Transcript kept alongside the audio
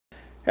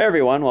Hey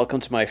everyone, welcome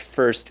to my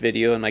first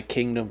video in my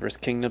Kingdom vs.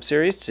 Kingdom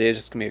series. Today is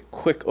just going to be a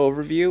quick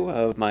overview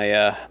of my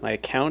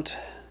account,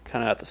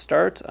 kind of at the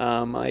start.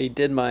 I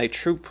did my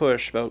troop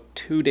push about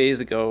 2 days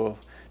ago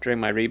during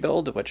my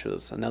rebuild, which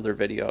was another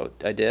video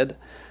I did.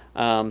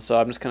 So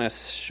I'm just going to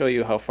show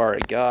you how far I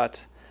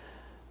got.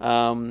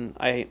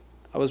 I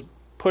was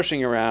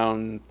pushing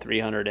around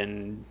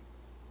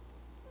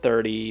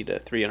 330 to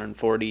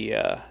 340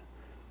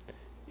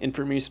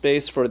 infantry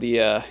space for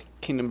the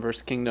Kingdom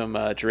vs. Kingdom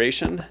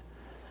duration.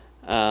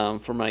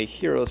 For my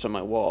heroes on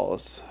my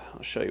walls,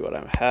 I'll show you what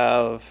I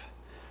have.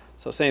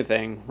 So same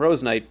thing,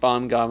 Rose Knight,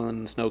 Bomb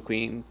Goblin, Snow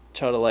Queen,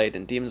 Childlight,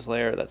 and Demon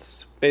Slayer.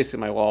 That's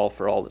basically my wall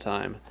for all the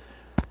time.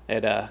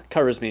 It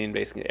covers me in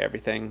basically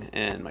everything.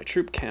 And my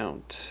troop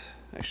count,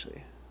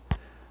 actually,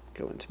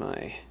 go into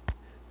my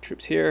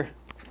troops here.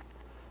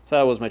 So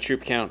that was my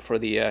troop count for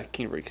the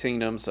Kingdom vs.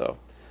 Kingdom. So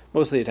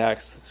most of the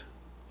attacks,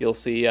 you'll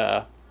see,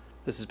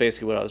 this is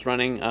basically what I was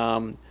running.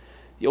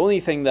 The only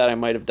thing that I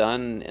might have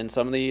done in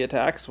some of the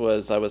attacks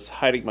was I was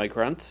hiding my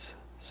grunts.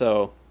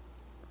 So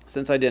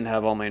since I didn't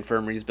have all my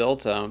infirmaries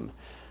built, I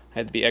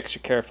had to be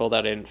extra careful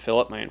that I didn't fill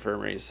up my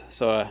infirmaries.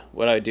 So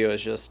what I do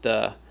is just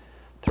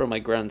throw my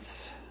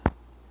grunts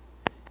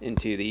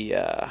into the,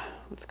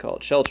 let's call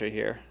it shelter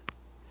here.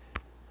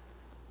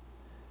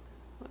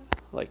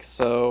 Like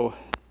so.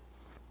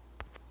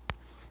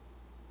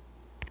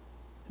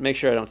 Make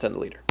sure I don't send the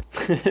leader.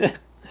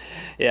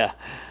 Yeah.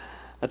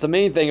 That's the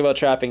main thing about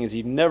trapping is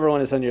you never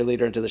want to send your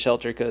leader into the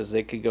shelter because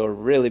it could go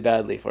really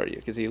badly for you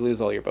because you lose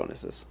all your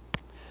bonuses.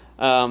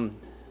 So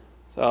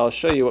I'll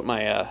show you what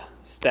my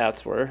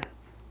stats were.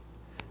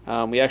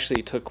 We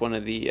actually took one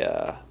of the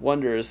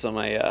wonders, so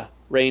my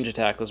range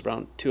attack was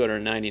around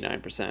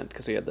 299%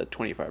 because we had the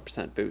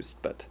 25%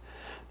 boost. But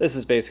this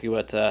is basically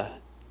what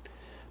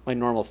my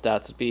normal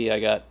stats would be.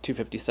 I got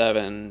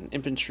 257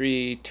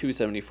 infantry,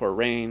 274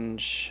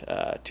 range,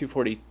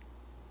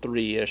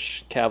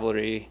 243-ish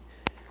cavalry,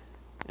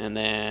 and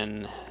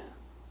then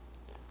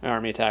my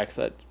army attacks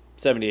at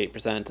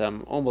 78%.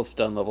 I'm almost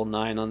done level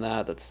 9 on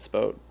that. That's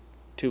about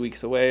 2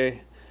 weeks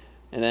away.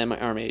 And then my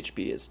army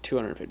HP is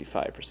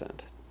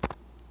 255%.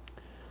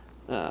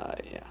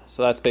 Yeah,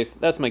 so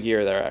that's my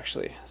gear there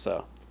actually.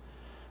 So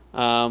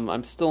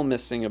I'm still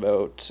missing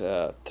about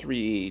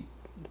three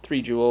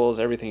jewels.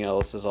 Everything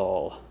else is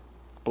all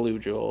blue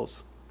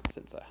jewels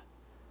since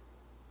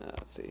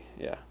let's see,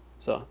 yeah.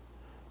 So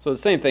the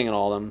same thing in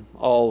all of them,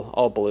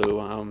 all blue.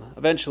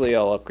 Eventually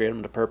I'll upgrade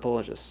them to purple.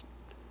 It just,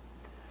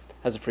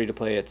 as a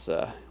free-to-play, it's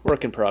a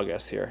work in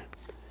progress here.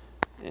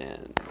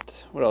 And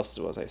what else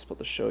was I supposed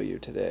to show you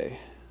today?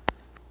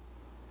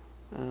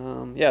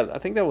 Yeah, I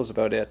think that was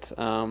about it.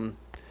 I'm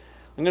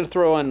going to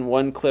throw in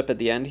one clip at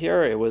the end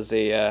here. It was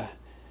a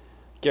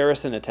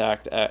Garrison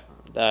attack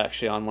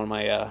actually on one of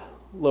my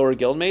lower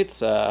guildmates.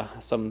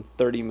 Some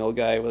 30 mil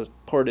guy was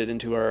ported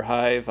into our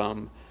hive.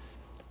 I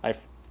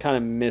kind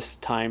of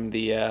mistimed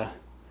the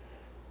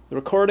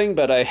recording,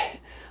 but I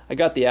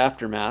got the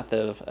aftermath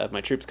of my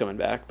troops coming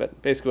back.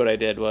 But basically what I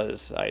did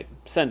was I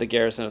sent a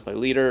Garrison with my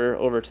leader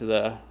over to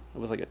it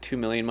was like a 2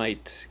 million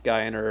mite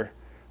guy in her, it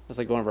was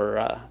like one of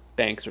her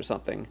banks or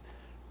something,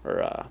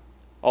 or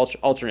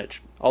alternate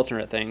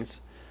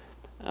things.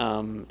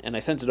 And I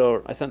sent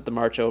the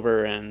march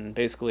over and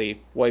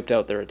basically wiped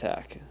out their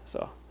attack.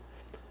 So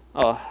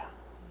I'll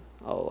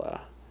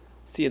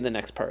see you in the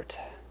next part.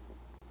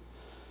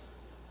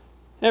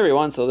 Hey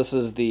everyone, so this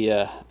is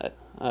the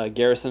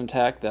Garrison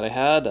attack that I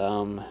had.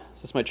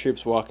 This is my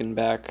troops walking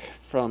back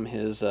from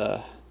his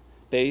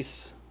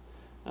base.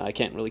 I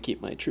can't really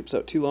keep my troops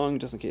out too long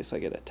just in case I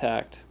get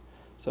attacked.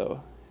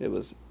 So it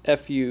was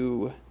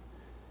FU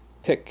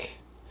Pick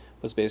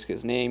was basically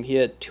his name. He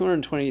had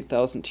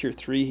 228,000 tier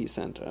 3 he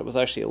sent. It was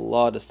actually a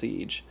lot of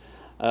siege.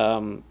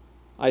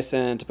 I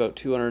sent about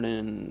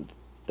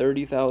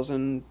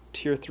 230,000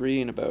 tier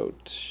 3 and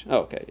about, oh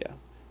okay, yeah.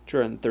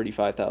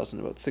 235,000,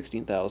 about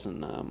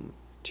 16,000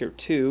 tier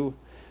 2,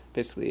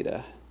 basically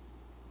to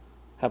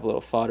have a little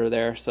fodder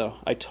there. So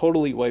I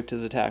totally wiped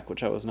his attack,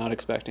 which I was not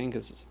expecting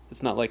because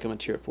it's not like I'm a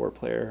tier 4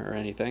 player or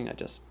anything. I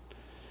just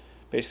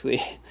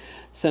basically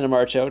sent a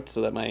march out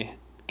so that my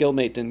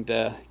guildmate didn't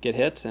get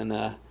hit, and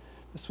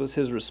this was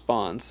his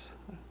response.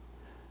 I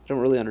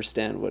don't really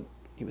understand what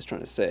he was trying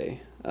to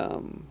say.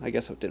 I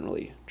guess it didn't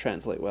really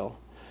translate well.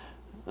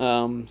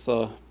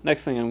 So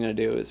next thing I'm going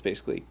to do is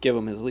basically give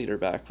him his leader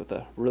back with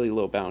a really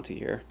low bounty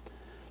here.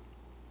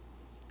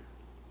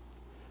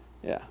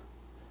 Yeah.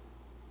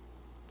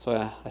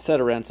 So I set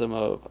a ransom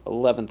of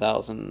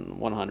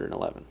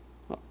 11,111.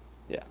 Well,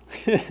 yeah.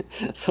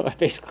 So I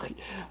was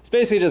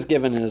basically just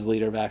giving his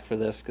leader back for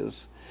this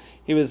because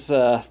he was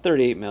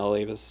 38 mil.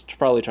 He was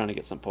probably trying to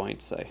get some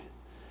points. I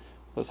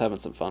was having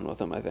some fun with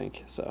him, I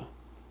think. So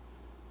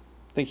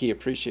I think he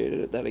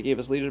appreciated it that I gave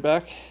his leader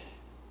back.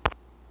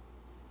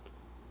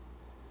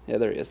 Yeah,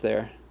 there he is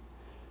there.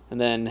 And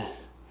then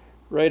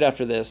right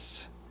after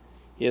this,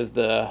 he has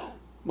the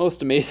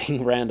most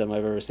amazing random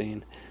I've ever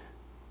seen.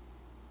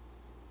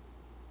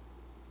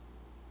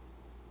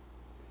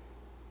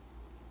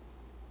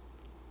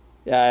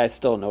 Yeah, I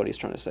still don't know what he's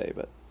trying to say,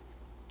 but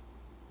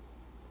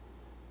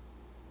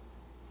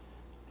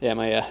yeah,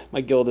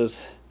 my guild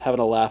is having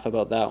a laugh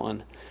about that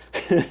one.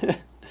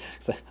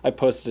 So I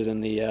posted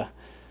in the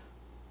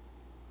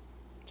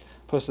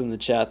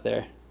chat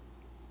there.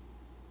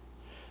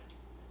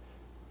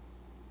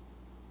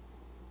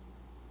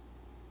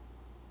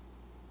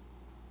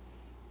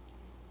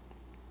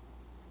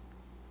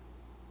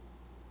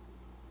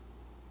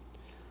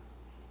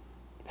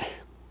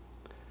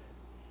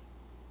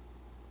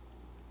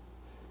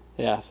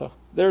 Yeah, so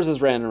there's his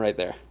random right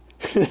there.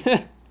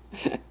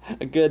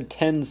 A good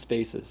 10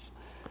 spaces.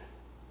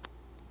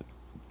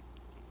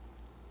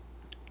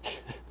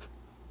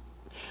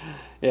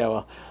 Yeah,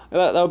 well,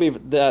 that'll be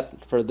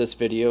that for this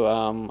video.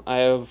 I'm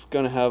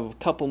gonna have a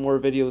couple more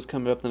videos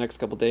coming up the next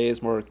couple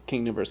days, more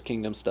Kingdom vs.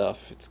 Kingdom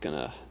stuff. It's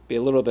gonna be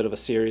a little bit of a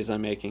series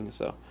I'm making,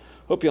 so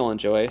hope you all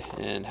enjoy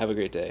and have a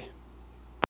great day.